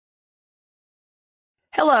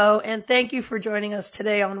Hello, and thank you for joining us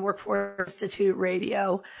today on Workforce Institute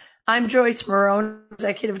Radio. I'm Joyce Marone,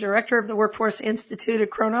 Executive Director of the Workforce Institute at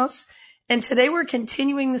Kronos, and today we're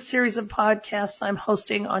continuing the series of podcasts I'm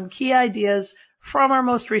hosting on key ideas from our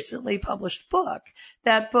most recently published book,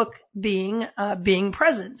 that book being Being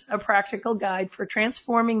Present, a practical guide for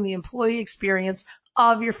transforming the employee experience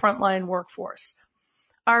of your frontline workforce.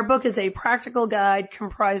 Our book is a practical guide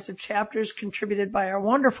comprised of chapters contributed by our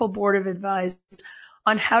wonderful board of advisors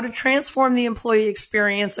on how to transform the employee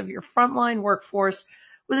experience of your frontline workforce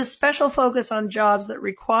with a special focus on jobs that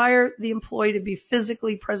require the employee to be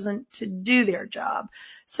physically present to do their job.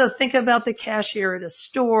 So think about the cashier at a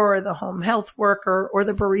store, the home health worker, or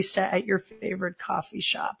the barista at your favorite coffee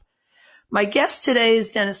shop. My guest today is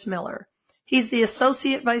Dennis Miller. He's the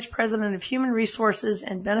Associate Vice President of Human Resources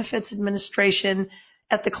and Benefits Administration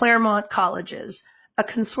at the Claremont Colleges, a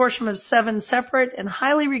consortium of 7 separate and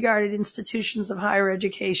highly regarded institutions of higher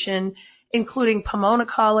education, including Pomona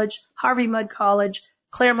College, Harvey Mudd College,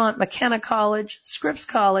 Claremont McKenna College, Scripps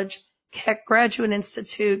College, Keck Graduate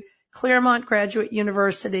Institute, Claremont Graduate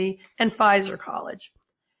University, and Pfizer College.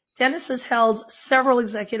 Dennis has held several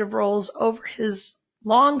executive roles over his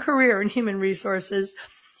long career in human resources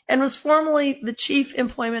and was formerly the Chief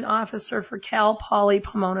Employment Officer for Cal Poly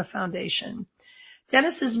Pomona Foundation.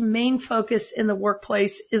 Dennis's main focus in the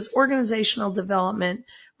workplace is organizational development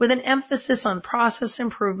with an emphasis on process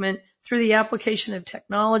improvement through the application of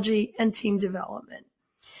technology and team development.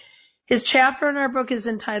 His chapter in our book is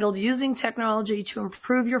entitled Using Technology to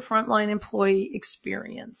Improve Your Frontline Employee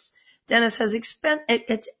Experience. Dennis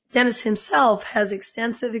himself has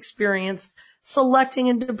extensive experience selecting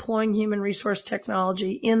and deploying human resource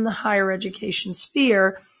technology in the higher education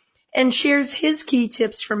sphere, and shares his key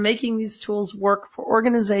tips for making these tools work for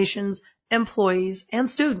organizations, employees, and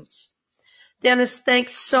students. Dennis,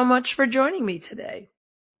 thanks so much for joining me today.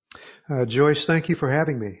 Joyce, thank you for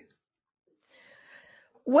having me.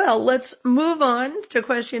 Well, let's move on to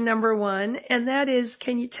question number 1, and that is,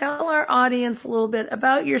 can you tell our audience a little bit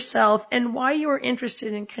about yourself and why you are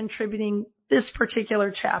interested in contributing this particular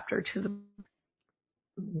chapter to the...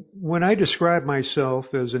 When I describe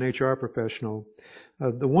myself as an HR professional,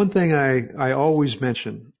 the one thing I always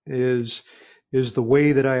mention is the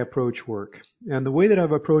way that I approach work. And the way that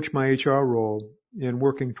I've approached my HR role in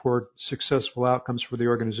working toward successful outcomes for the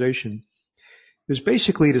organization is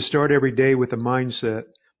basically to start every day with the mindset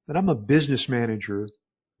that I'm a business manager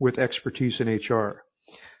with expertise in HR.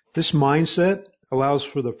 This mindset allows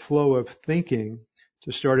for the flow of thinking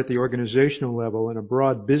to start at the organizational level in a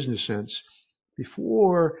broad business sense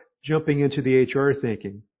before jumping into the HR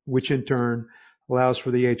thinking, which in turn allows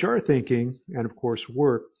for the HR thinking and, of course,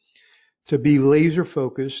 work to be laser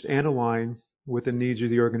focused and aligned with the needs of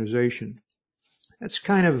the organization. That's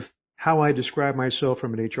kind of how I describe myself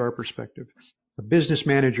from an HR perspective. A business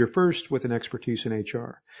manager first with an expertise in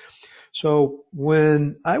HR. So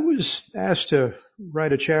when I was asked to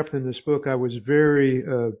write a chapter in this book, I was very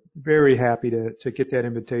happy to get that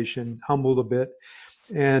invitation, humbled a bit.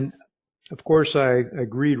 And of course, I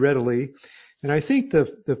agreed readily. And I think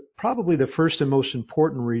probably the first and most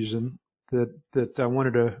important reason that I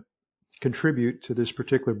wanted to contribute to this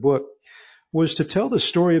particular book was to tell the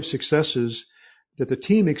story of successes that the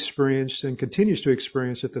team experienced and continues to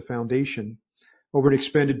experience at the foundation over an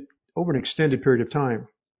extended period of time.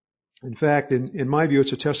 In fact, in my view,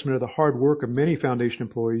 it's a testament of the hard work of many foundation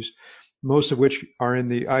employees, most of which are in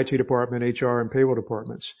the IT department, HR, and payroll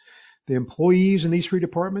departments. The employees in these 3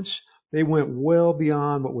 departments, they went well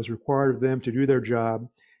beyond what was required of them to do their job,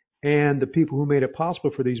 and the people who made it possible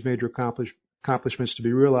for these major accomplishments to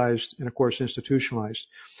be realized and, of course, institutionalized.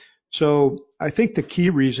 So I think the key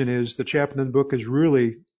reason is the chapter in the book is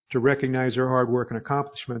really to recognize their hard work and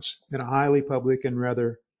accomplishments in a highly public and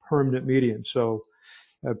rather permanent medium. So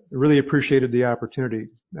I really appreciated the opportunity.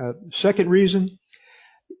 Second reason,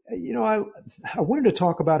 I wanted to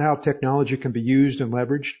talk about how technology can be used and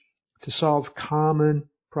leveraged to solve common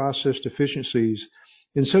process deficiencies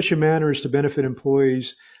in such a manner as to benefit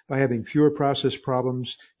employees by having fewer process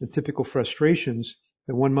problems and typical frustrations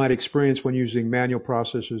that one might experience when using manual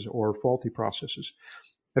processes or faulty processes.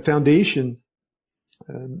 At Foundation,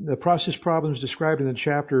 the process problems described in the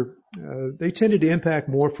chapter, they tended to impact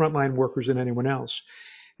more frontline workers than anyone else.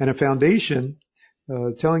 And at Foundation,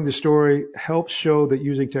 telling the story helps show that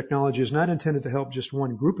using technology is not intended to help just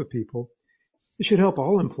one group of people. It should help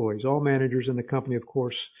all employees, all managers in the company, of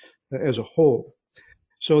course, as a whole.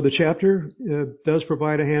 So the chapter does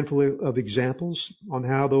provide a handful of examples on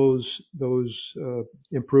how those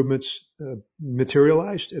improvements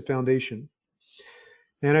materialized at Foundation.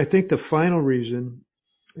 And I think the final reason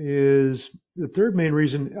is the third main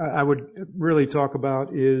reason I would really talk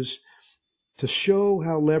about is to show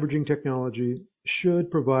how leveraging technology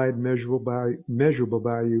should provide measurable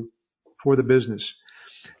value for the business.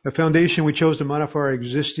 At Foundation, we chose to modify our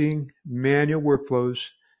existing manual workflows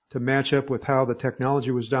to match up with how the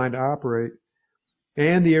technology was designed to operate,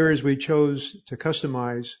 and the areas we chose to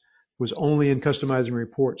customize was only in customizing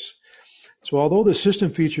reports. So although the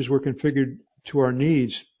system features were configured to our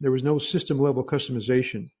needs, there was no system level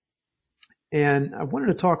customization. And I wanted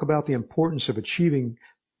to talk about the importance of achieving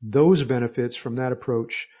those benefits from that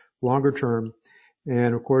approach longer term.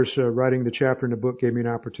 And of course, writing the chapter in the book gave me an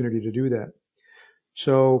opportunity to do that.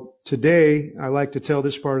 So today, I like to tell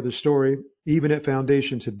this part of the story. Even at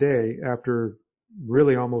Foundation today, after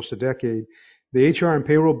really almost a decade, the HR and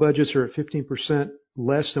payroll budgets are at 15%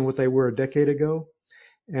 less than what they were a decade ago.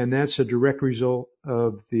 And that's a direct result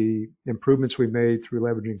of the improvements we made through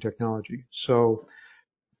leveraging technology. So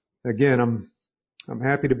again, I'm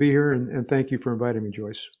happy to be here, and thank you for inviting me,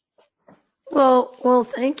 Joyce. Well,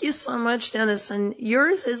 thank you so much, Dennis. And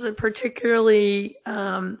yours is a particularly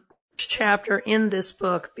chapter in this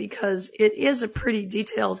book because it is a pretty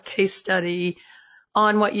detailed case study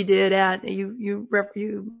on what you did at you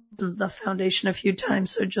the foundation a few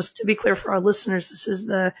times. So just to be clear for our listeners, this is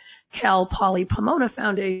the Cal Poly Pomona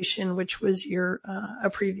Foundation, which was your a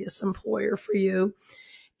previous employer for you.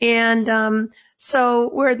 And so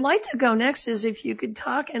where I'd like to go next is if you could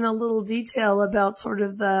talk in a little detail about sort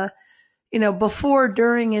of the before,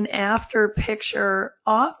 during, and after picture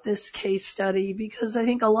of this case study, because I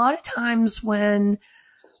think a lot of times when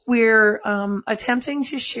we're attempting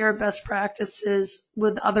to share best practices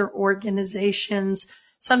with other organizations,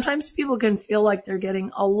 sometimes people can feel like they're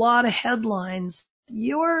getting a lot of headlines.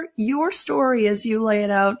 Your story, as you lay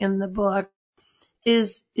it out in the book,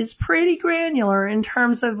 is pretty granular in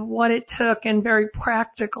terms of what it took and very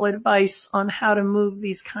practical advice on how to move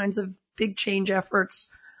these kinds of big change efforts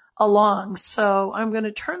along. So I'm going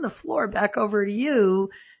to turn the floor back over to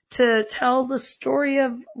you to tell the story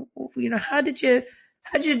of, how did you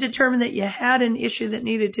determine that you had an issue that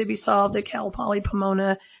needed to be solved at Cal Poly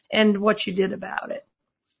Pomona and what you did about it?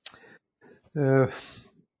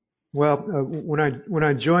 When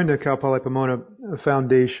I joined the Cal Poly Pomona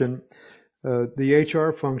Foundation, the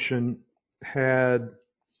HR function had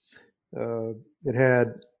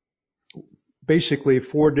basically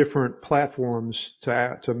 4 different platforms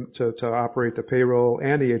to operate the payroll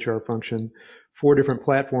and the HR function, 4 different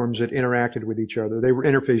platforms that interacted with each other. They were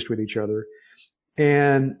interfaced with each other.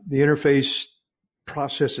 And the interface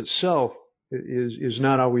process itself is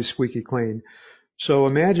not always squeaky clean. So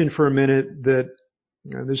imagine for a minute that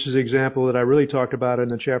this is an example that I really talked about in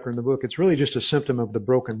the chapter in the book. It's really just a symptom of the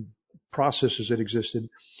broken processes that existed.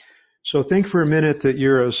 So think for a minute that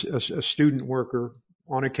you're a student worker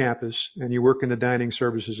on a campus and you work in the dining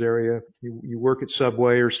services area. You work at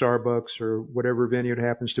Subway or Starbucks or whatever venue it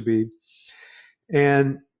happens to be.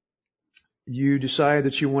 And you decide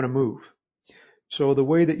that you want to move. So the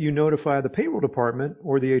way that you notify the payroll department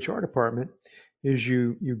or the HR department is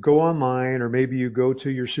you go online, or maybe you go to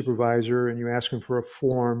your supervisor and you ask them for a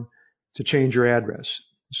form to change your address.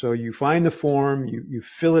 So you find the form, you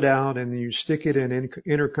fill it out, and you stick it in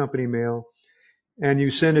intercompany mail, and you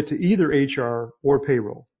send it to either HR or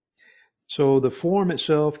payroll. So the form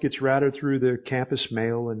itself gets routed through the campus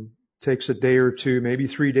mail and takes a day or 2, maybe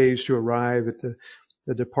 3 days to arrive at the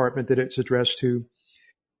department that it's addressed to.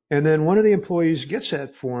 And then one of the employees gets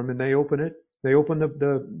that form and they open it. They open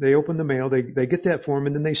the mail. They get that form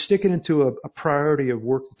and then they stick it into a priority of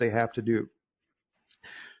work that they have to do.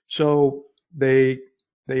 So they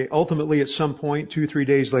ultimately at some point, 2-3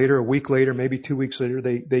 days later, a week later, maybe 2 weeks later,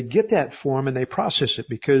 they get that form and they process it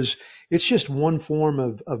because it's just one form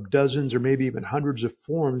of dozens or maybe even hundreds of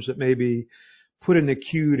forms that may be put in the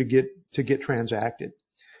queue to get transacted.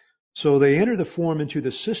 So they enter the form into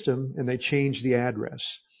the system and they change the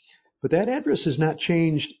address. But that address is not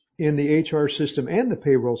changed in the HR system and the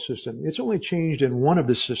payroll system. It's only changed in one of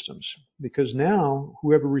the systems because now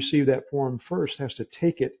whoever received that form first has to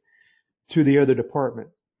take it to the other department.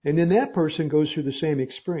 And then that person goes through the same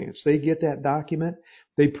experience. They get that document,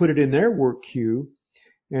 they put it in their work queue,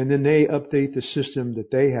 and then they update the system that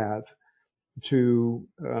they have to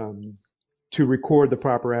record the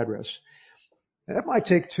proper address. That might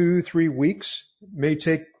take 2-3 weeks, may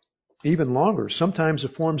take even longer. Sometimes the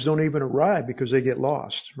forms don't even arrive because they get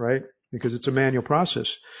lost, right? Because it's a manual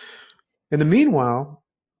process. In the meanwhile,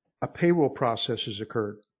 a payroll process has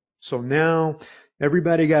occurred. So now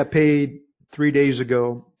everybody got paid 3 days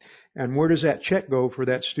ago. And where does that check go for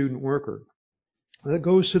that student worker? Well, it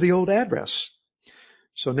goes to the old address.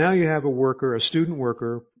 So now you have a worker, a student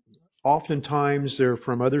worker. Oftentimes they're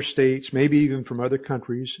from other states, maybe even from other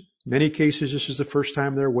countries. In many cases, this is the first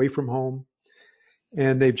time they're away from home,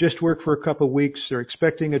 and they've just worked for a couple of weeks. They're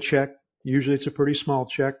expecting a check. Usually it's a pretty small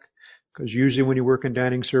check, because usually when you work in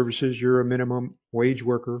dining services, you're a minimum wage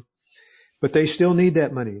worker. But they still need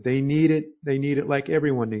that money. They need it. They need it like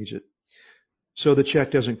everyone needs it. So the check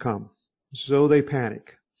doesn't come. So they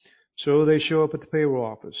panic. So they show up at the payroll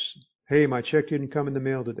office. Hey, my check didn't come in the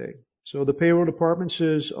mail today. So the payroll department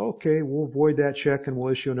says, okay, we'll void that check and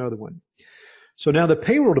we'll issue another one. So now the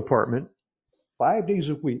payroll department, 5 days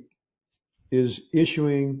a week, is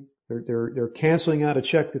issuing, they're canceling out a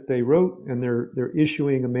check that they wrote, and they're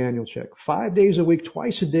issuing a manual check. 5 days a week,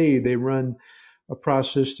 twice a day, they run a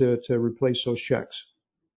process to replace those checks.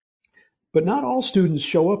 But not all students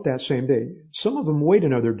show up that same day. Some of them wait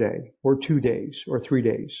another day or 2 days or 3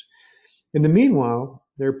 days. In the meanwhile,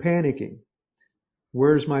 they're panicking.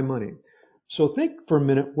 Where's my money? So think for a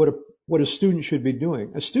minute what a student should be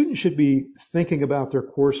doing. A student should be thinking about their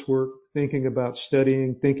coursework, thinking about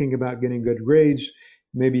studying, thinking about getting good grades,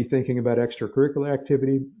 maybe thinking about extracurricular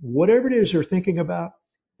activity. Whatever it is they're thinking about,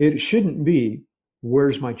 it shouldn't be,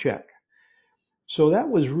 where's my check? So that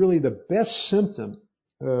was really the best symptom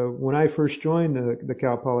when I first joined the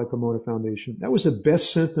Cal Poly Pomona Foundation. That was the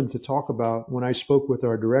best symptom to talk about when I spoke with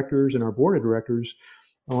our directors and our board of directors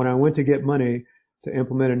when I went to get money to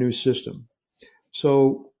implement a new system.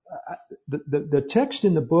 So the text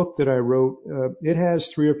in the book that I wrote, it has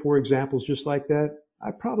 3 or 4 examples just like that.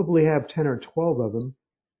 I probably have 10 or 12 of them.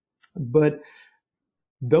 But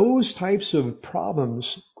those types of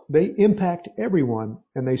problems, they impact everyone,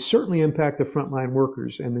 and they certainly impact the frontline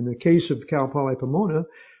workers. And in the case of Cal Poly Pomona,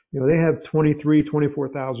 they have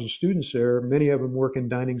 24,000 students there. Many of them work in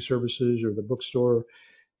dining services or the bookstore.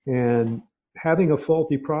 And having a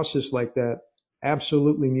faulty process like that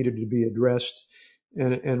absolutely needed to be addressed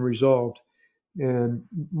and resolved. And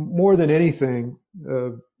more than anything,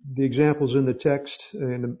 the examples in the text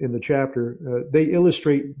in the chapter, they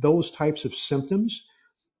illustrate those types of symptoms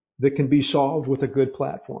that can be solved with a good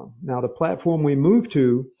platform. Now, the platform we moved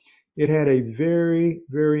to, it had a very,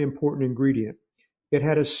 very important ingredient. It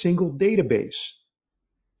had a single database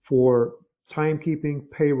for timekeeping,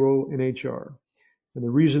 payroll, and HR. And the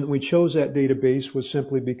reason that we chose that database was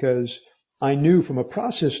simply because I knew from a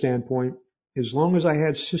process standpoint, as long as I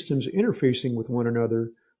had systems interfacing with one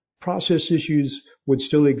another, process issues would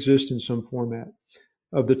still exist in some format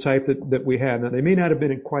of the type that we had. Now, they may not have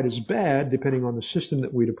been quite as bad depending on the system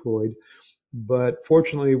that we deployed, but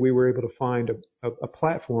fortunately we were able to find a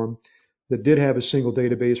platform that did have a single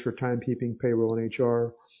database for timekeeping, payroll, and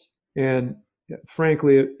HR. And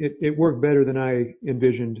frankly, it worked better than I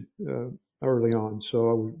envisioned early on.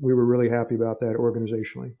 So we were really happy about that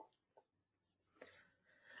organizationally.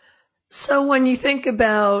 So when you think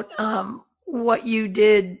about what you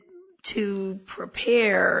did to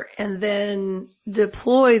prepare and then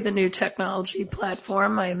deploy the new technology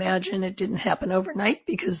platform, I imagine it didn't happen overnight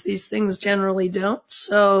because these things generally don't.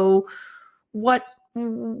 So what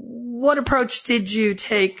approach did you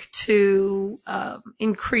take to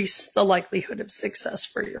increase the likelihood of success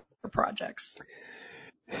for your projects?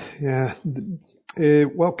 Yeah.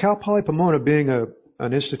 Well, Cal Poly Pomona being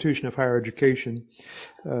an institution of higher education,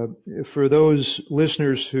 for those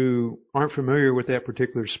listeners who aren't familiar with that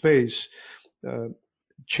particular space,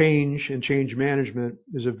 change and change management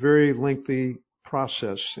is a very lengthy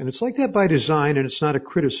process. And it's like that by design, and it's not a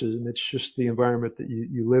criticism. It's just the environment that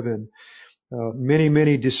you live in.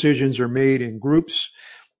 Many decisions are made in groups,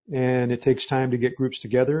 and it takes time to get groups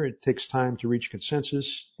together. It takes time to reach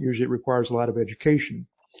consensus. Usually it requires a lot of education.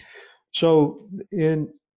 So in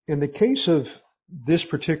the case of this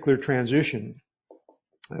particular transition,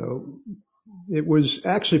 it was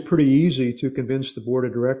actually pretty easy to convince the board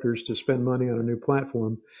of directors to spend money on a new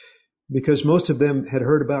platform because most of them had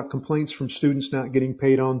heard about complaints from students not getting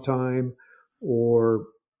paid on time or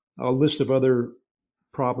a list of other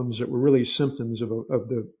problems that were really symptoms of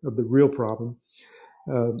the real problem,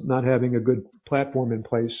 not having a good platform in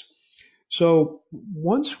place. So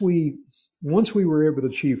once we were able to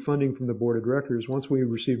achieve funding from the board of directors, once we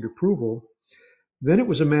received approval, then it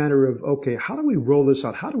was a matter of, okay, how do we roll this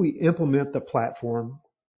out? How do we implement the platform?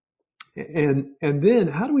 And then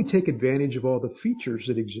how do we take advantage of all the features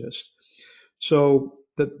that exist? So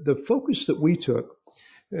the focus that we took,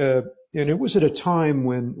 and it was at a time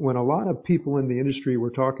when a lot of people in the industry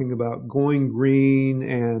were talking about going green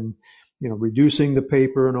and, reducing the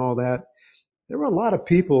paper and all that. There were a lot of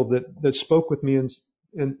people that spoke with me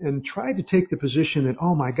and tried to take the position that,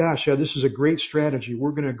 oh my gosh, yeah, this is a great strategy.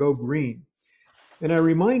 We're going to go green. And I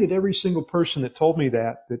reminded every single person that told me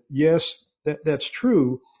that yes, that's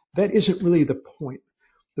true. That isn't really the point.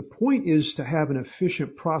 The point is to have an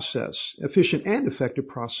efficient process, efficient and effective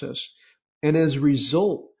process. And as a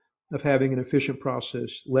result of having an efficient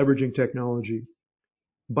process, leveraging technology,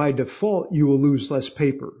 by default, you will lose less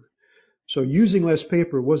paper. So using less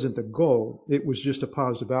paper wasn't the goal. It was just a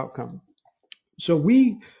positive outcome. So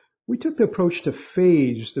we took the approach to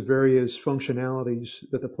phase the various functionalities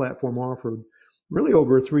that the platform offered really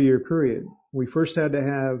over a 3-year period. We first had to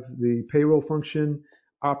have the payroll function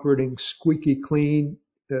operating squeaky clean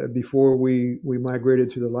before we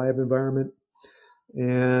migrated to the live environment.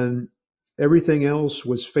 And everything else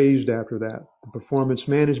was phased after that. The performance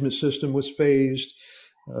management system was phased.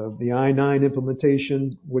 The I-9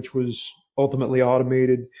 implementation, which was ultimately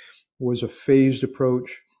automated, was a phased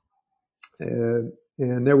approach. And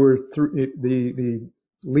there were the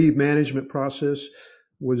leave management process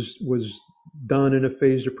was done in a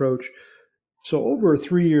phased approach. So over a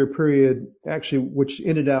 3-year period, actually, which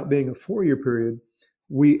ended up being a 4-year period,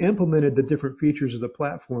 we implemented the different features of the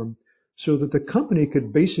platform so that the company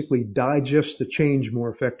could basically digest the change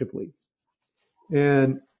more effectively.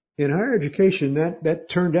 And in higher education, that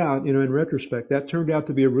turned out, in retrospect, that turned out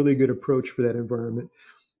to be a really good approach for that environment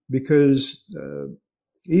because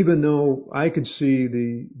even though I could see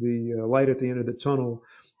the light at the end of the tunnel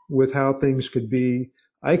with how things could be,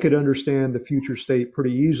 I could understand the future state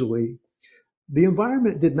pretty easily. The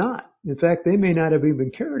environment did not. In fact, they may not have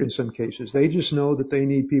even cared in some cases. They just know that they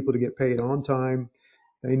need people to get paid on time.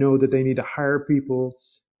 They know that they need to hire people.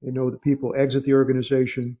 They know that people exit the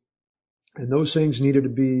organization. And those things needed to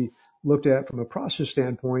be looked at from a process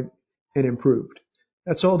standpoint and improved.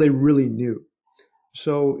 That's all they really knew.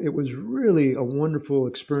 So it was really a wonderful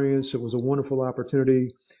experience. It was a wonderful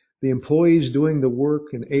opportunity. The employees doing the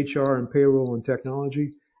work in HR and payroll and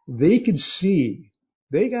technology, they could see,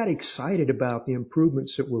 they got excited about the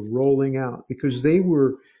improvements that were rolling out because they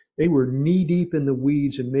were knee deep in the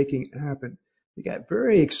weeds and making it happen. They got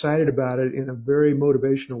very excited about it in a very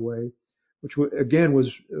motivational way, which again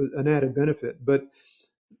was an added benefit. But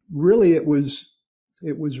really it was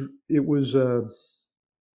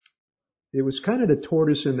kind of the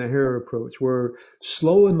tortoise and the hare approach, where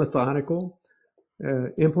slow and methodical,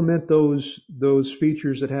 implement those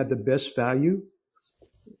features that had the best value,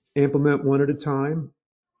 implement one at a time,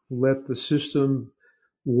 let the system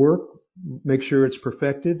work, make sure it's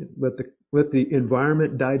perfected, let the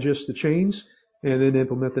environment digest the change, and then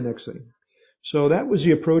implement the next thing. So that was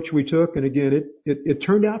the approach we took, and again, it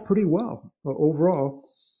turned out pretty well overall.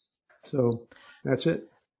 So that's it.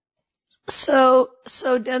 So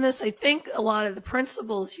Dennis, I think a lot of the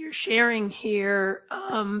principles you're sharing here,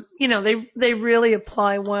 they really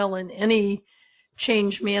apply well in any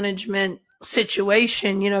change management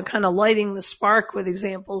situation, kind of lighting the spark with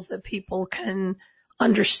examples that people can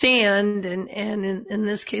understand and in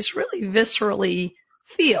this case, really viscerally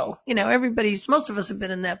feel. Most of us have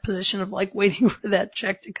been in that position of like waiting for that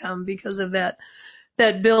check to come because of that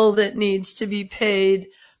bill that needs to be paid.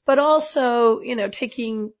 But also,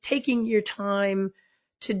 taking your time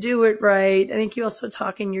to do it right. I think you also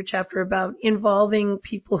talk in your chapter about involving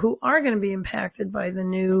people who are going to be impacted by the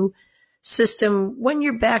new system when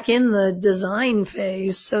you're back in the design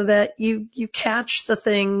phase so that you catch the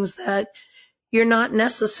things that you're not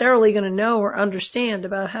necessarily going to know or understand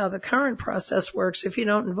about how the current process works if you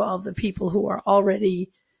don't involve the people who are already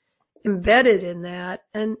embedded in that.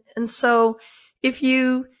 And so if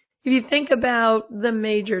you think about the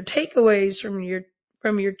major takeaways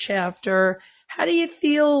from your chapter, how do you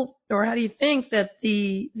feel or how do you think that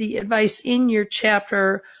the advice in your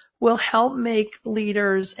chapter will help make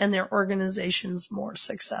leaders and their organizations more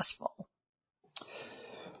successful?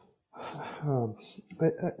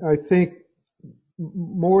 I think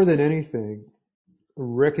more than anything,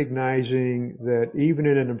 recognizing that even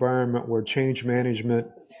in an environment where change management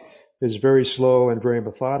is very slow and very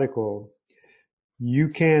methodical, you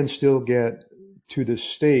can still get to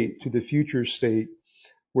the future state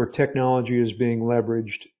where technology is being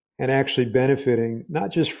leveraged and actually benefiting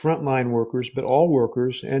not just frontline workers, but all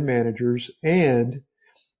workers and managers, and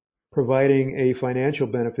providing a financial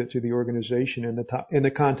benefit to the organization in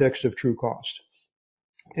the context of true cost.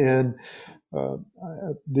 And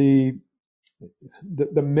the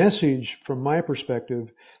message from my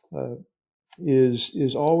perspective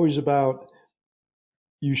is always about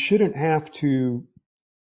you shouldn't have to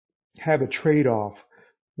have a trade-off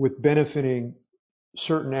with benefiting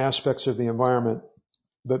certain aspects of the environment,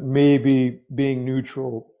 but maybe being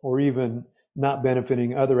neutral or even not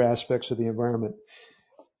benefiting other aspects of the environment.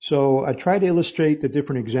 So I try to illustrate the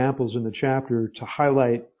different examples in the chapter to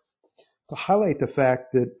highlight to highlight the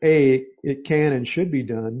fact that A, it can and should be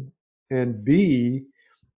done, and B,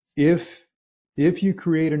 if if you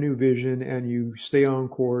create a new vision and you stay on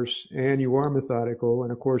course and you are methodical,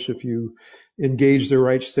 and of course if you engage the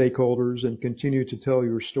right stakeholders and continue to tell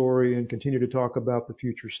your story and continue to talk about the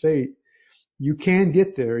future state, you can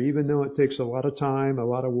get there, even though it takes a lot of time, a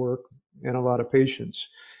lot of work, and a lot of patience.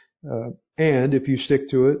 And if you stick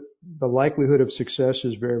to it, the likelihood of success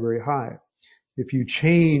is very, very high. If you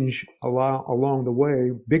change a lot along the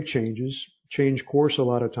way, big changes, change course a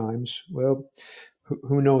lot of times, well,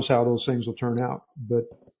 who knows how those things will turn out. But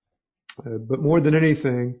more than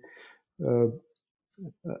anything, uh,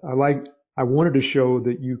 I wanted to show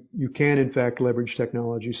that you can in fact leverage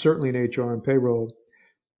technology, certainly in HR and payroll,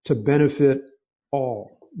 to benefit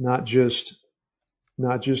all, not just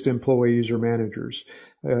employees or managers.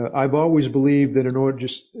 I've always believed that in order,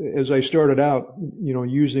 just as I started out,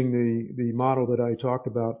 using the model that I talked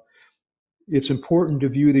about, it's important to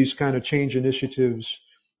view these kind of change initiatives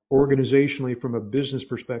organizationally from a business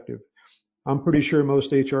perspective. I'm pretty sure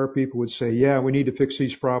most HR people would say, yeah, we need to fix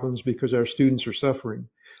these problems because our students are suffering.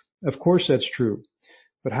 Of course that's true.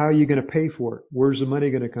 But how are you going to pay for it? Where's the money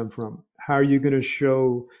going to come from? How are you going to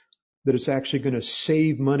show that it's actually going to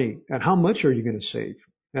save money? And how much are you going to save?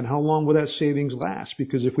 And how long will that savings last?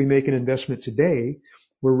 Because if we make an investment today,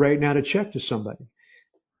 we're writing out a check to somebody.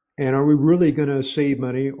 And are we really going to save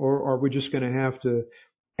money, or are we just going to have to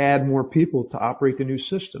add more people to operate the new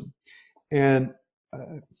system? And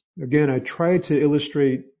again, I tried to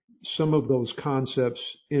illustrate some of those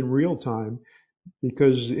concepts in real time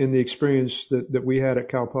because in the experience that we had at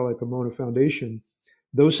Cal Poly Pomona Foundation,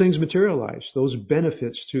 those things materialize, those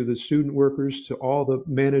benefits to the student workers, to all the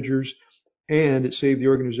managers, and it saved the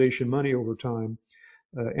organization money over time,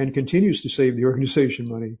 and continues to save the organization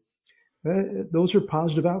money. Those are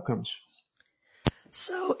positive outcomes.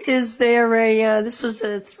 So is there this was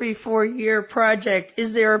a 3-4 year project.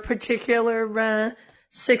 Is there a particular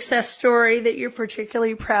success story that you're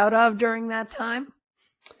particularly proud of during that time?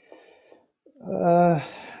 Uh,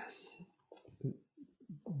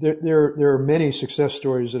 there are many success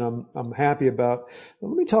stories that I'm happy about. But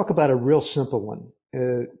let me talk about a real simple one,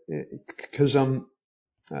 because I'm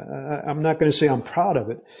not going to say I'm proud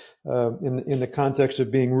of it in the context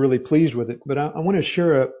of being really pleased with it, but I want to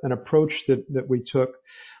share an approach that we took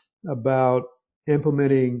about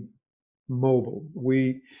implementing mobile.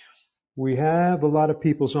 We have a lot of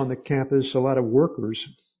peoples on the campus, a lot of workers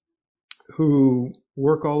who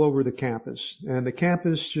work all over the campus. And the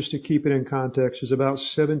campus, just to keep it in context, is about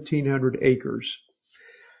 1,700 acres.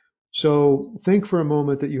 So think for a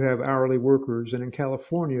moment that you have hourly workers, and in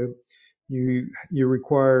California, you're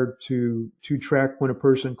required to track when a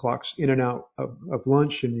person clocks in and out of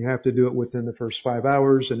lunch, and you have to do it within the first 5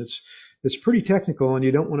 hours, and it's pretty technical, and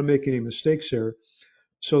you don't want to make any mistakes there.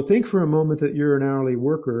 So think for a moment that you're an hourly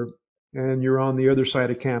worker and you're on the other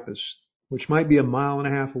side of campus, which might be a mile and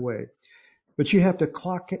a half away. But you have to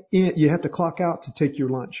clock in, you have to clock out to take your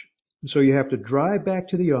lunch. So you have to drive back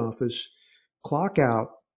to the office, clock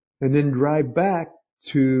out, and then drive back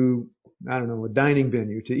to, I don't know, a dining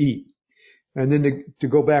venue to eat. And then to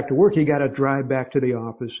go back to work, you got to drive back to the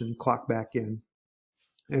office and clock back in.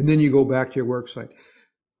 And then you go back to your work site.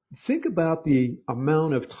 Think about the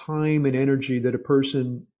amount of time and energy that a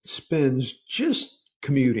person spends just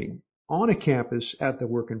commuting on a campus at the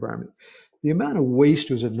work environment. The amount of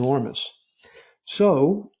waste was enormous.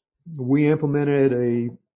 So we implemented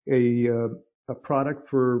a product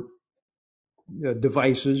for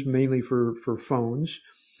devices, mainly for phones.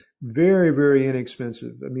 Very, very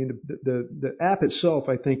inexpensive. I mean, the app itself,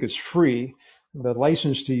 I think, is free. The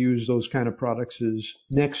license to use those kind of products is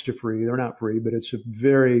next to free. They're not free, but it's a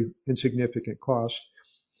very insignificant cost.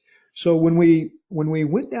 So when we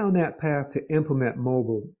went down that path to implement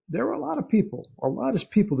mobile, there were a lot of people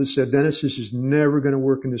that said, Dennis, this is never going to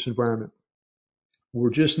work in this environment.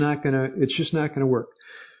 It's just not going to work.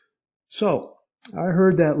 So I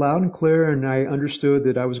heard that loud and clear, and I understood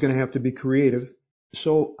that I was going to have to be creative.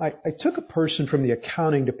 So I took a person from the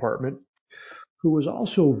accounting department who was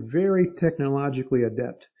also very technologically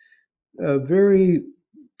adept, a very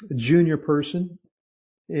junior person,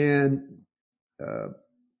 and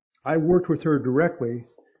I worked with her directly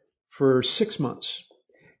for 6 months.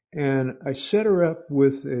 And I set her up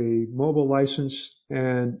with a mobile license,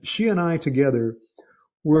 and she and I together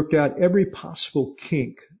worked out every possible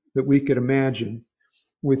kink that we could imagine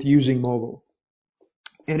with using mobile.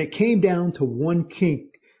 And it came down to one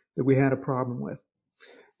kink that we had a problem with.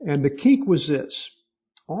 And the kink was this.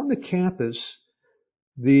 On the campus,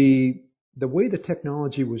 the way the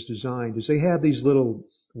technology was designed is they have these little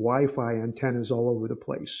Wi-Fi antennas all over the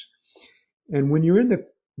place. And when you're in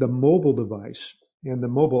the mobile device and the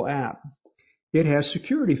mobile app, it has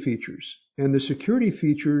security features. And the security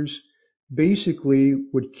features basically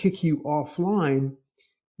would kick you offline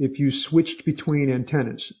if you switched between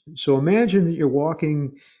antennas. So imagine that you're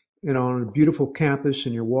walking, on a beautiful campus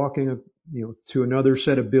and you're walking, to another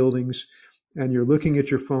set of buildings and you're looking at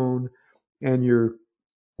your phone and you're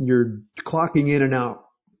clocking in and out.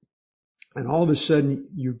 And all of a sudden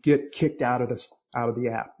you get kicked out of the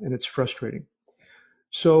app, and it's frustrating.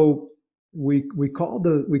 So we called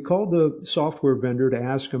the software vendor to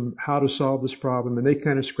ask them how to solve this problem, and they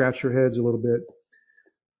kind of scratched their heads a little bit.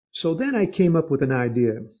 So then I came up with an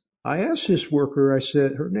idea. I asked this worker, I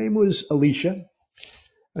said, her name was Alicia.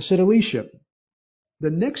 I said, Alicia, the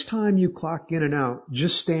next time you clock in and out,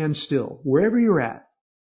 just stand still. Wherever you're at,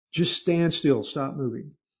 just stand still, stop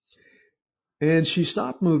moving. And she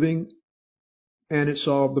stopped moving, and it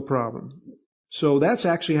solved the problem. So that's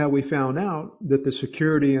actually how we found out that the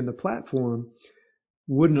security in the platform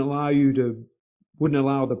wouldn't allow the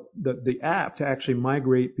app to actually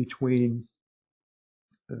migrate between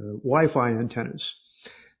Wi-Fi antennas.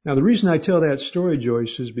 Now, the reason I tell that story,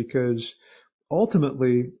 Joyce, is because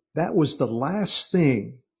ultimately that was the last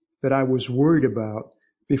thing that I was worried about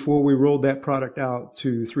before we rolled that product out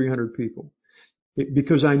to 300 people.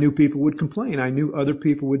 Because I knew people would complain. I knew other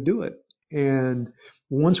people would do it. And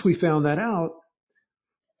once we found that out,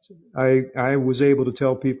 I was able to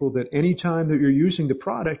tell people that any time that you're using the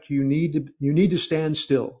product, you need to stand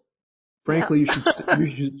still. Frankly,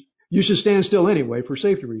 Yeah. you should stand still anyway for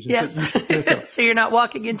safety reasons. Yes. So you're not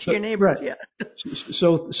walking into your neighbors. Right. Yeah.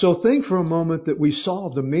 So think for a moment that we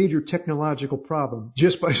solved a major technological problem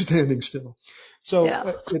just by standing still. So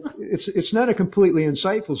Yeah. It's not a completely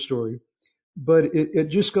insightful story, but it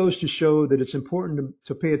just goes to show that it's important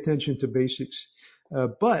to pay attention to basics.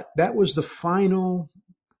 But that was the final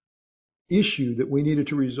issue that we needed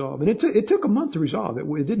to resolve. And it took a month to resolve it.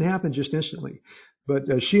 It didn't happen just instantly.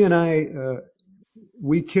 But she and I,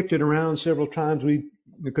 we kicked it around several times.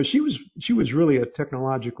 Because she was really a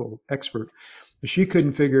technological expert. She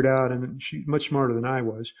couldn't figure it out, and she's much smarter than I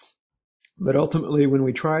was. But ultimately, when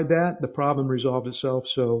we tried that, the problem resolved itself.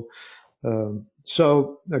 So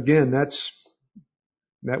again,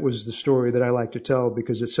 that was the story that I like to tell,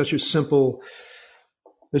 because it's such a simple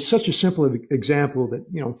example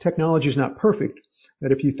that, technology is not perfect,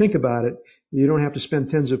 that if you think about it, you don't have to spend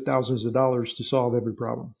tens of thousands of dollars to solve every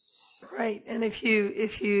problem. Right. And if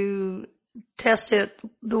you test it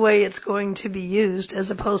the way it's going to be used,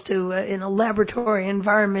 as opposed to in a laboratory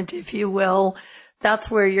environment, if you will, that's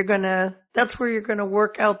where you're gonna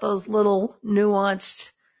work out those little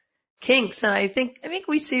nuanced kinks. And I think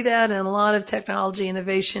we see that in a lot of technology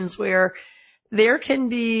innovations where there can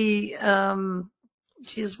be,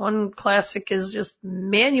 one classic is just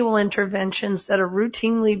manual interventions that are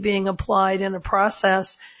routinely being applied in a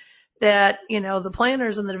process that, the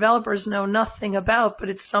planners and the developers know nothing about, but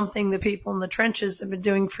it's something that people in the trenches have been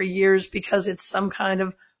doing for years because it's some kind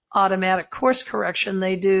of automatic course correction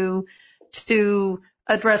they do to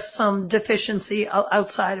address some deficiency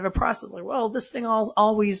outside of a process. Like, well, this thing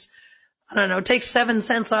always, I don't know, takes 7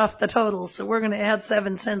 cents off the total, so we're going to add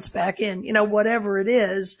 7 cents back in, whatever it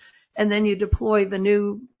is. And then you deploy the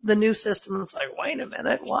new system, and it's like, wait a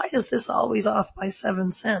minute, why is this always off by 7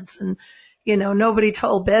 cents? And nobody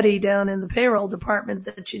told Betty down in the payroll department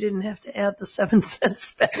that you didn't have to add the 7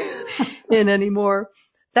 cents back in anymore.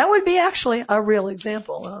 That would be actually a real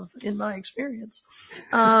example in my experience.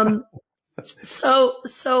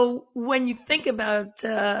 So when you think about,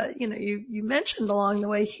 you mentioned along the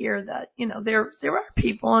way here that, there are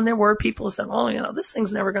people, and there were people who said, well, this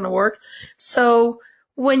thing's never going to work. So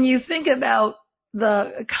when you think about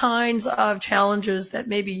the kinds of challenges that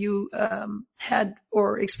maybe you had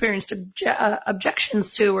or experienced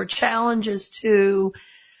objections to or challenges to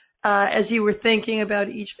as you were thinking about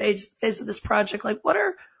each phase of this project, like what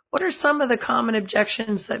are some of the common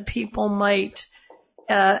objections that people might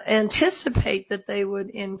anticipate that they would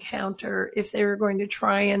encounter if they were going to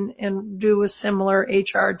try and do a similar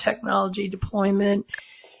HR technology deployment?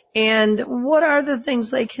 And what are the things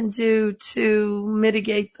they can do to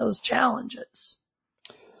mitigate those challenges?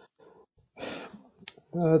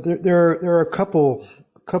 There are a couple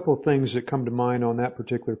things that come to mind on that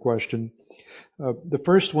particular question. The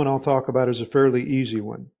first one I'll talk about is a fairly easy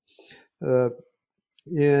one.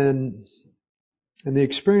 In the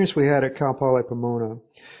experience we had at Cal Poly Pomona,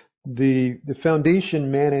 the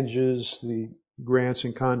foundation manages the grants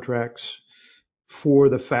and contracts for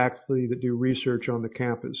the faculty that do research on the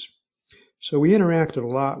campus. So we interacted a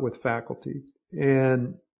lot with faculty,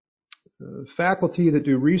 and faculty that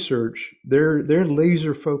do research, they're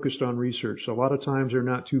laser focused on research. So a lot of times they're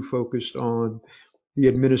not too focused on the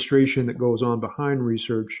administration that goes on behind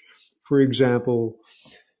research. For example,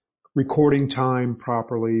 recording time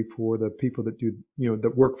properly for the people that do,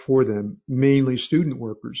 that work for them, mainly student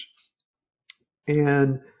workers.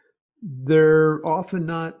 And they're often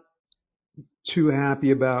not too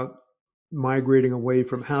happy about migrating away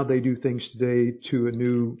from how they do things today to a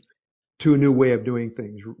new way of doing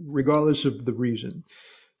things, regardless of the reason.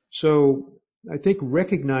 So I think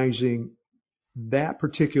recognizing that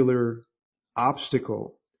particular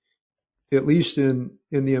obstacle, at least in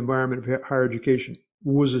the environment of higher education,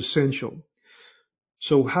 was essential.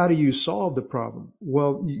 So how do you solve the problem?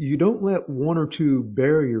 Well, you don't let one or two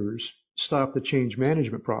barriers stop the change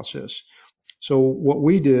management process. So what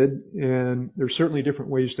we did, and there's certainly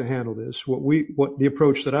different ways to handle this, what the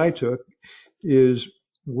approach that I took is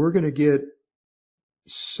we're going to get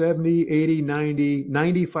 70, 80, 90,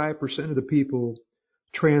 95% of the people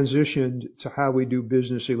transitioned to how we do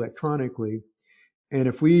business electronically. And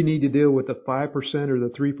if we need to deal with the 5% or the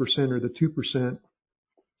 3% or the 2%,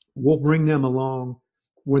 we'll bring them along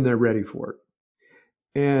when they're ready for it.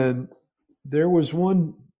 And there was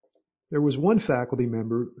one faculty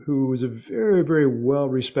member who was a very, very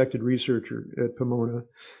well-respected researcher at Pomona.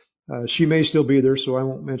 She may still be there, so I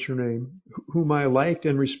won't mention her name, whom I liked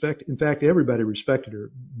and respect. In fact, everybody respected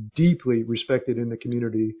her, deeply respected in the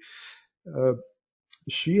community.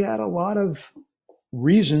 She had a lot of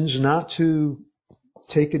reasons not to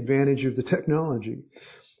take advantage of the technology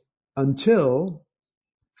until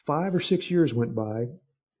 5 or 6 years went by,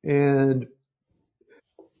 and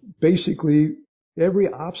basically every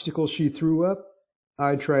obstacle she threw up,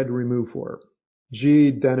 I tried to remove for her.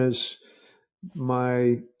 Gee, Dennis,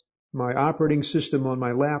 my operating system on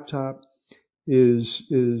my laptop is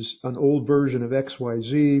an old version of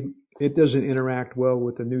XYZ. It doesn't interact well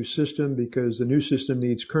with the new system because the new system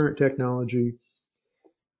needs current technology.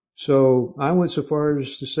 So I went so far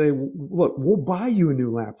as to say, look, we'll buy you a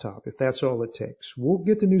new laptop if that's all it takes. We'll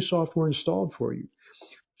get the new software installed for you.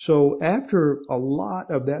 So after a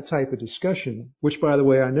lot of that type of discussion, which by the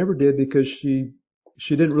way, I never did because she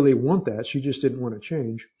didn't really want that. She just didn't want to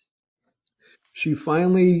change. She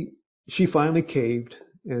finally caved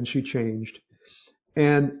and she changed.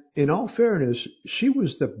 And in all fairness, she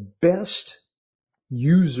was the best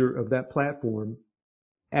user of that platform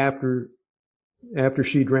after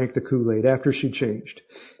she drank the Kool-Aid, after she changed.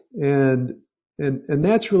 And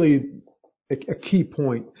that's really a key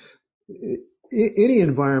point. Any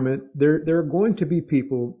environment, there are going to be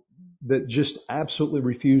people that just absolutely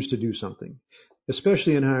refuse to do something,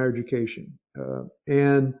 especially in higher education.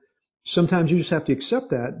 And sometimes you just have to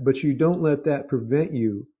accept that, but you don't let that prevent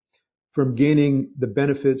you from gaining the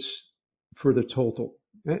benefits for the total.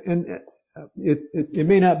 And it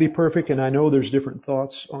may not be perfect, and I know there's different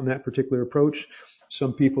thoughts on that particular approach.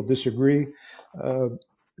 Some people disagree,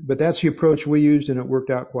 but that's the approach we used, and it worked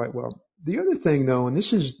out quite well. The other thing, though, and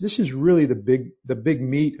this is really the big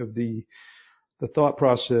meat of the thought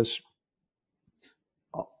process.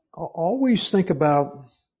 I'll always think about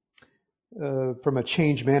from a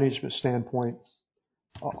change management standpoint.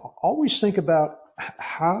 Always think about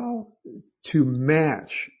how to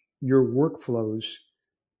match your workflows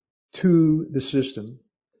to the system.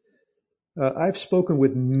 I've spoken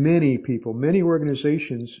with many people, many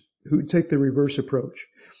organizations who take the reverse approach.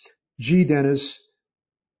 Gee, Dennis,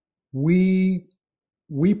 we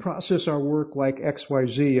process our work like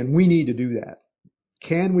XYZ and we need to do that.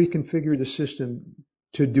 Can we configure the system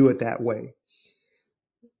to do it that way?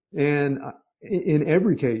 And in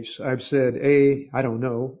every case, I've said, A, I don't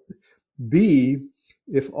know. B,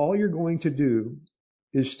 if all you're going to do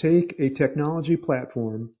is take a technology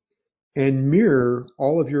platform and mirror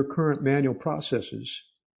all of your current manual processes,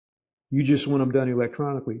 you just want them done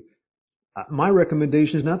electronically. My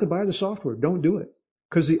recommendation is not to buy the software. Don't do it.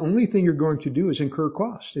 Because the only thing you're going to do is incur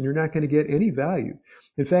cost and you're not going to get any value.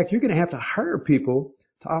 In fact, you're going to have to hire people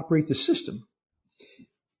to operate the system.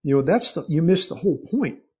 You know, you miss the whole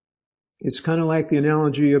point. It's kind of like the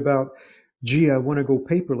analogy about, gee, I want to go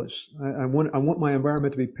paperless. I want my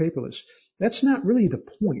environment to be paperless. That's not really the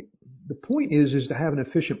point. The point is to have an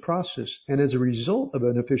efficient process. And as a result of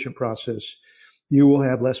an efficient process, you will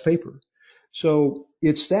have less paper. So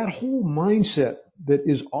it's that whole mindset that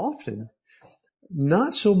is often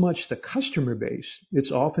not so much the customer base.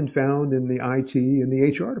 It's often found in the IT and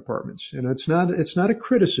the HR departments. And it's not a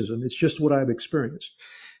criticism. It's just what I've experienced.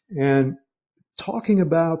 And talking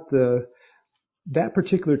about that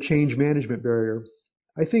particular change management barrier,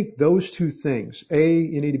 I think those two things, A,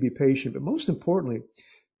 you need to be patient, but most importantly,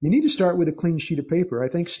 you need to start with a clean sheet of paper. I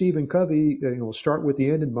think Stephen Covey, start with the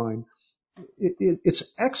end in mind. It's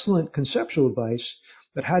excellent conceptual advice,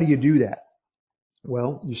 but how do you do that?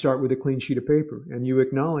 Well, you start with a clean sheet of paper and you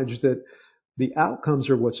acknowledge that the outcomes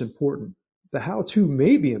are what's important. The how-to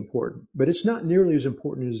may be important, but it's not nearly as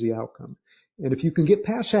important as the outcome. And if you can get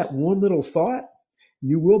past that one little thought,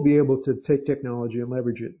 you will be able to take technology and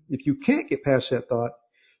leverage it. If you can't get past that thought,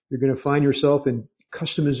 you're going to find yourself in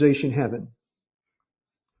customization heaven.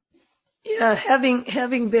 Yeah,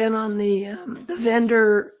 having been on the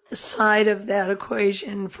vendor side of that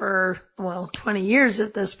equation for 20 years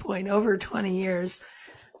at this point, over 20 years,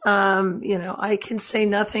 I can say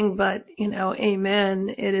nothing but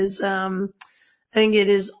amen. It is I think it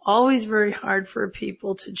is always very hard for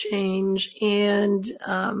people to change, and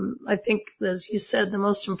I think, as you said, the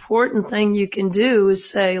most important thing you can do is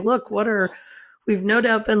say, look, we've no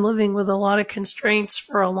doubt been living with a lot of constraints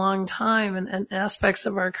for a long time and aspects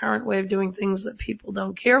of our current way of doing things that people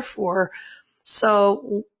don't care for.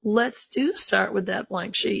 So let's start with that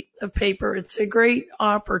blank sheet of paper. It's a great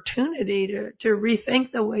opportunity to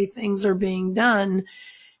rethink the way things are being done.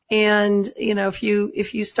 And, if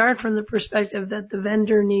you start from the perspective that the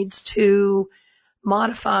vendor needs to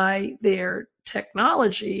modify their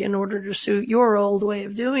technology in order to suit your old way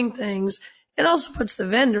of doing things, it also puts the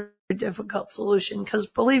vendor in a difficult solution, because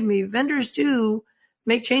believe me, vendors do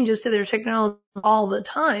make changes to their technology all the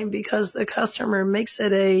time because the customer makes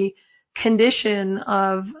it a condition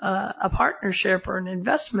of a partnership or an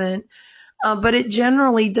investment. But it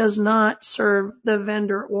generally does not serve the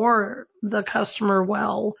vendor or the customer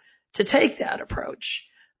well to take that approach.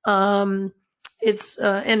 It's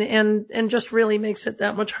and just really makes it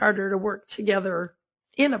that much harder to work together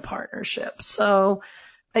in a partnership. So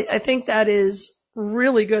I think that is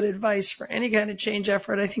really good advice for any kind of change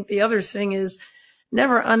effort. I think the other thing is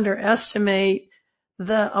never underestimate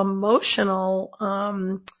the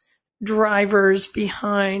emotional drivers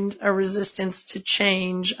behind a resistance to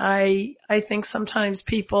change. I think sometimes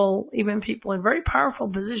people, even people in very powerful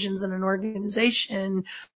positions in an organization,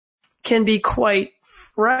 can be quite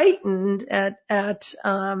frightened at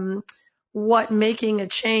what making a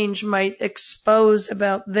change might expose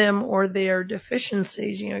about them or their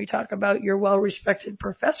deficiencies. You talk about your well-respected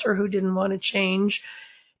professor who didn't want to change,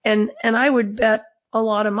 and I would bet a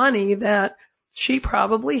lot of money that she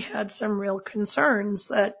probably had some real concerns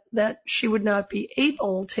that she would not be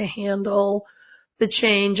able to handle the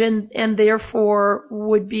change and therefore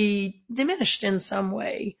would be diminished in some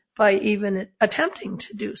way by even attempting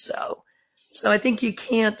to do so. So I think you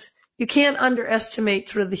can't underestimate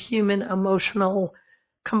sort of the human emotional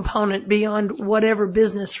component beyond whatever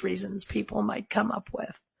business reasons people might come up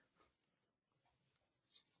with.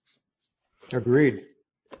 Agreed.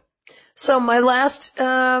 So my last,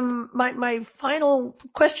 my final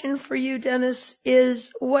question for you, Dennis,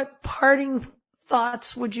 is what parting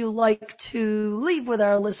thoughts would you like to leave with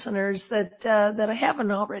our listeners that I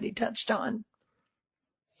haven't already touched on?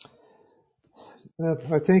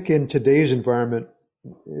 I think in today's environment,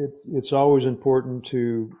 it's always important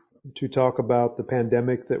to talk about the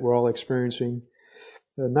pandemic that we're all experiencing.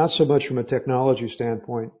 Not so much from a technology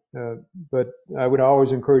standpoint, but I would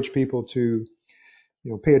always encourage people to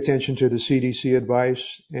pay attention to the CDC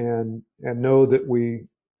advice and know that we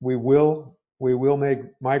will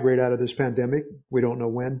migrate out of this pandemic. We don't know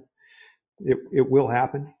when. It will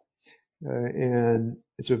happen. And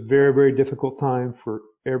it's a very, very difficult time for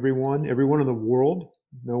everyone in the world.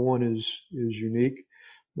 No one is unique.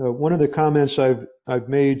 One of the comments I've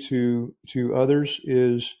made to others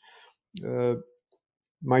is,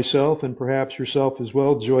 myself and perhaps yourself as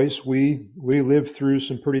well, Joyce, we lived through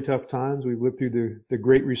some pretty tough times. We lived through the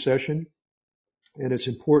Great Recession, and it's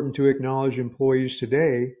important to acknowledge employees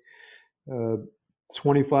today,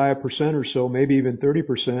 25% or so, maybe even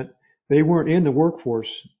 30%, they weren't in the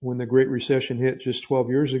workforce when the Great Recession hit just 12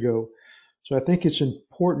 years ago. So I think it's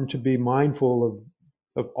important to be mindful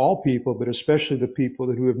of all people, but especially the people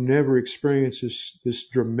who have never experienced this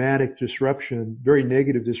dramatic disruption, very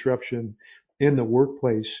negative disruption in the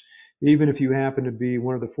workplace. Even if you happen to be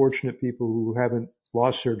one of the fortunate people who haven't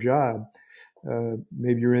lost their job,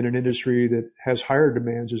 maybe you're in an industry that has higher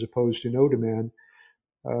demands as opposed to no demand.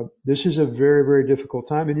 This is a very, very difficult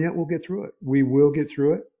time, and yet we'll get through it. We will get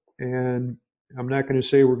through it, and I'm not going to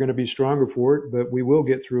say we're going to be stronger for it, but we will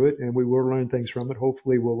get through it, and we will learn things from it.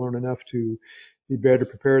 Hopefully we'll learn enough to be better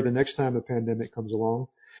prepared the next time a pandemic comes along.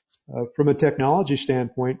 From a technology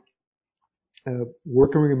standpoint,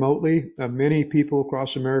 working remotely, many people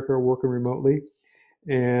across America are working remotely,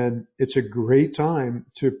 and it's a great time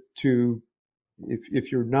to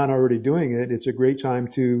if you're not already doing it, it's a great time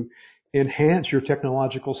to enhance your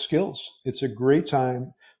technological skills. It's a great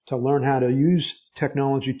time to learn how to use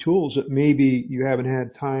technology tools that maybe you haven't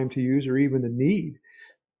had time to use or even the need.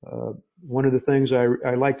 One of the things I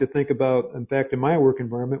like to think about, in fact, in my work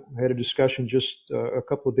environment, I had a discussion just a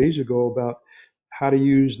couple of days ago about how to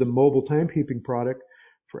use the mobile timekeeping product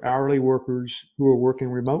for hourly workers who are working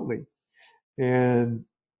remotely. And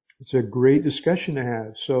it's a great discussion to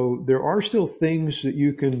have. So there are still things that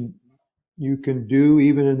you can do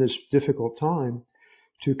even in this difficult time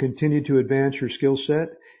to continue to advance your skill set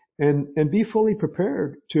and be fully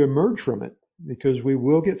prepared to emerge from it, because we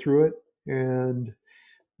will get through it, and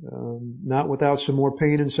not without some more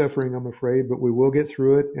pain and suffering, I'm afraid, but we will get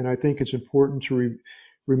through it. And I think it's important to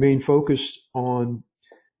remain focused on,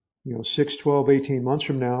 6, 12, 18 months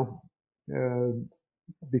from now,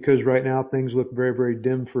 because right now things look very, very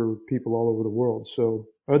dim for people all over the world. So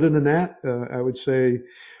other than that, I would say,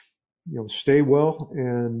 stay well,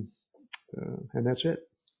 and that's it.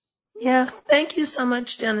 Yeah. Thank you so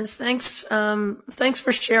much, Dennis. Thanks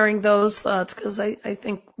for sharing those thoughts, because I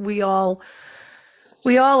think we all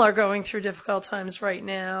are going through difficult times right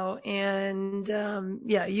now. And,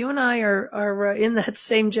 yeah, you and I are in that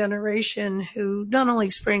same generation who not only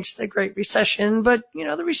experienced the Great Recession, but,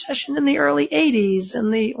 the recession in the early 80s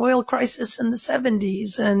and the oil crisis in the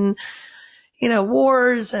 70s and,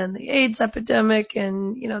 wars and the AIDS epidemic.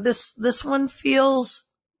 And, this one feels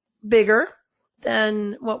bigger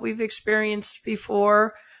than what we've experienced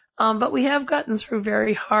before. But we have gotten through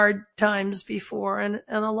very hard times before, and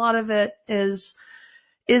a lot of it is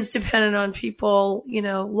dependent on people,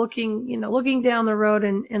 looking down the road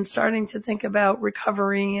and starting to think about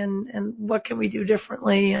recovery and what can we do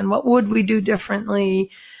differently and what would we do differently,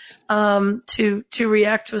 to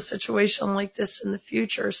react to a situation like this in the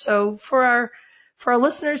future. So for our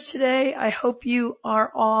listeners today, I hope you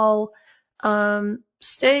are all,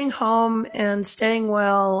 staying home and staying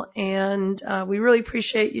well. And, we really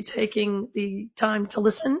appreciate you taking the time to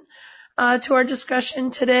listen to our discussion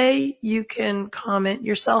today. You can comment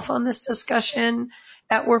yourself on this discussion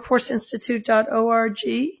at workforceinstitute.org.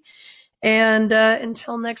 And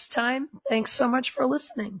until next time, thanks so much for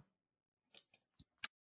listening.